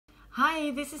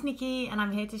Hi, this is Nikki, and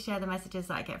I'm here to share the messages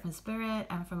that I get from Spirit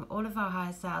and from all of our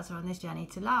higher selves who are on this journey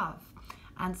to love.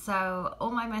 And so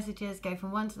all my messages go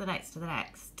from one to the next,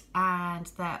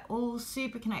 and they're all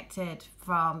super connected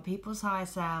from people's higher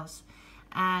selves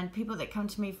and people that come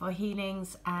to me for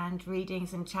healings and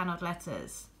readings and channeled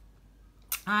letters.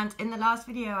 And in the last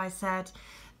video I said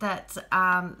that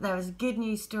there was a good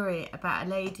news story about a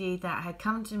lady that had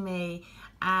come to me,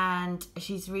 and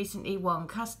she's recently won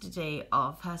custody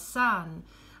of her son,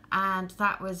 and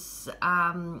that was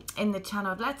in the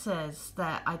channeled letters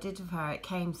that I did with her. It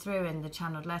came through in the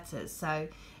channeled letters, so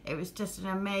it was just an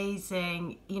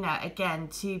amazing, again,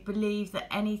 to believe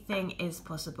that anything is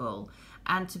possible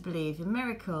and to believe in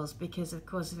miracles, because of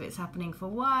course if it's happening for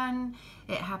one,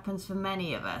 it happens for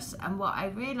many of us. And what I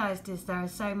realized is there are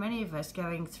so many of us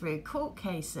going through court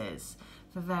cases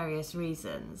for various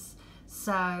reasons.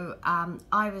 So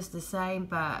I was the same,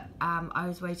 but I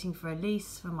was waiting for a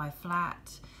lease for my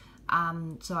flat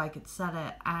so I could sell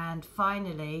it, and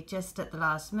finally, just at the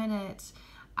last minute,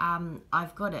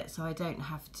 I've got it, so I don't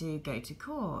have to go to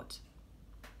court.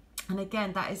 And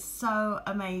again, that is so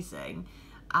amazing.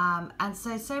 And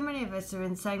so many of us are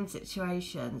in same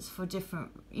situations for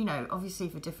different, obviously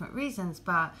for different reasons,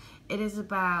 but it is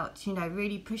about,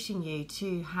 really pushing you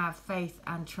to have faith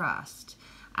and trust,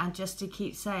 and just to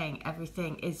keep saying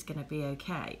everything is going to be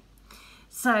okay.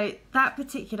 So that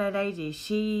particular lady,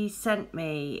 she sent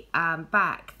me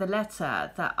back the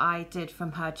letter that I did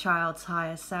from her child's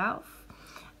higher self.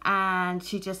 And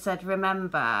she just said,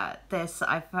 remember this,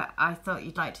 I thought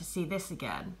you'd like to see this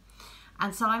again.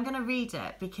 And so I'm going to read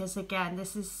it because, again,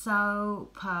 this is so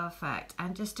perfect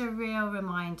and just a real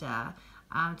reminder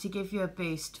to give you a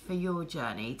boost for your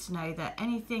journey, to know that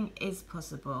anything is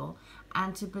possible,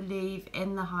 and to believe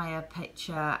in the higher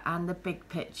picture and the big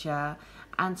picture,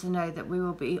 and to know that we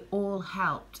will be all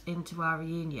helped into our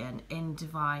reunion in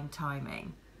divine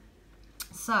timing.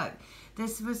 So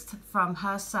this was from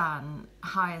her son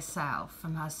higher self,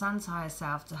 from her son's higher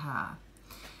self to her,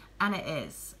 and it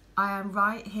is: I am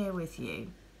right here with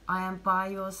you. I am by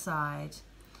your side.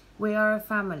 We are a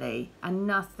family, and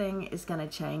nothing is going to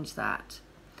change that.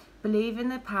 Believe in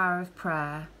the power of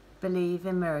prayer. Believe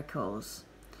in miracles.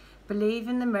 Believe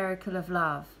in the miracle of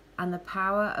love and the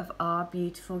power of our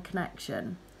beautiful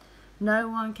connection. No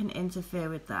one can interfere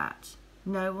with that.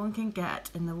 No one can get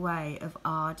in the way of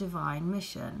our divine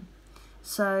mission.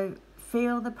 So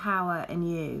feel the power in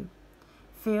you.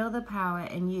 Feel the power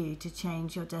in you to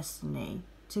change your destiny,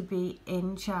 to be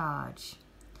in charge.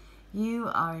 You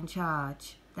are in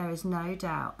charge. There is no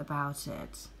doubt about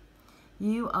it.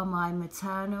 You are my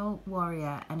maternal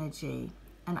warrior energy,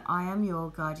 and I am your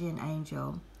guardian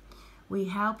angel. We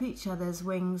help each other's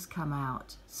wings come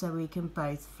out so we can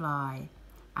both fly,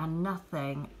 and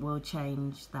nothing will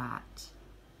change that.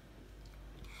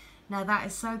 Now that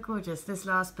is so gorgeous, this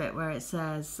last bit where it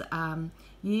says,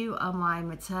 you are my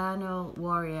maternal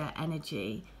warrior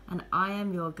energy, and I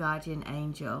am your guardian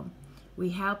angel.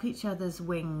 We help each other's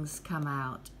wings come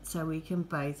out so we can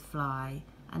both fly,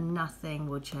 and nothing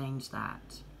will change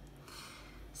that.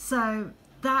 So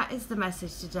that is the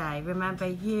message today. Remember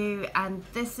you, and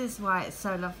this is why it's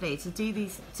so lovely to do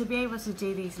these, to be able to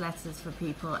do these letters for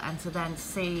people, and to then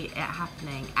see it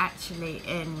happening actually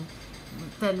in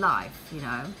their life,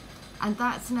 And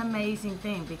that's an amazing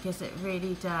thing, because it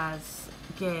really does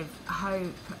give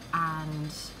hope,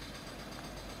 and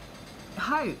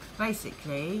hope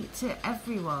basically to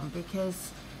everyone,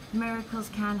 because miracles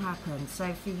can happen.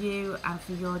 So for you and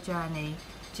for your journey,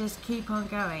 just keep on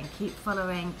going, keep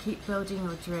following, keep building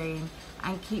your dream,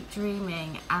 and keep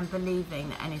dreaming and believing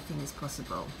that anything is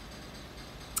possible.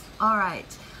 All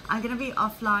right, I'm going to be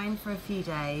offline for a few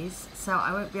days, so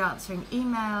I won't be answering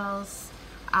emails.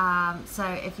 So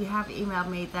if you have emailed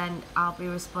me, then I'll be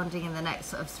responding in the next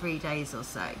sort of 3 days or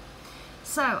so.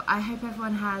 So I hope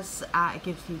everyone has a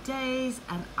good few days,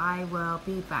 and I will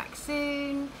be back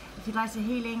soon. If you'd like a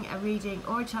healing, a reading,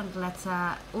 or a channeled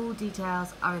letter, all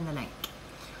details are in the link.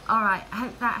 All right, I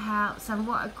hope that helps, and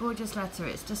what a gorgeous letter.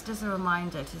 It's just as a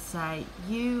reminder to say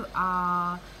you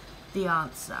are the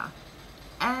answer.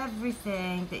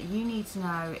 Everything that you need to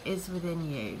know is within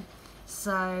you.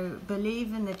 So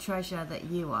believe in the treasure that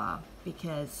you are,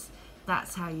 because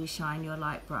that's how you shine your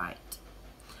light bright.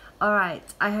 All right,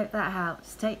 I hope that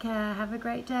helps. Take care, have a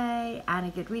great day, and a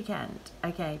good weekend.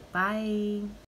 Okay, bye.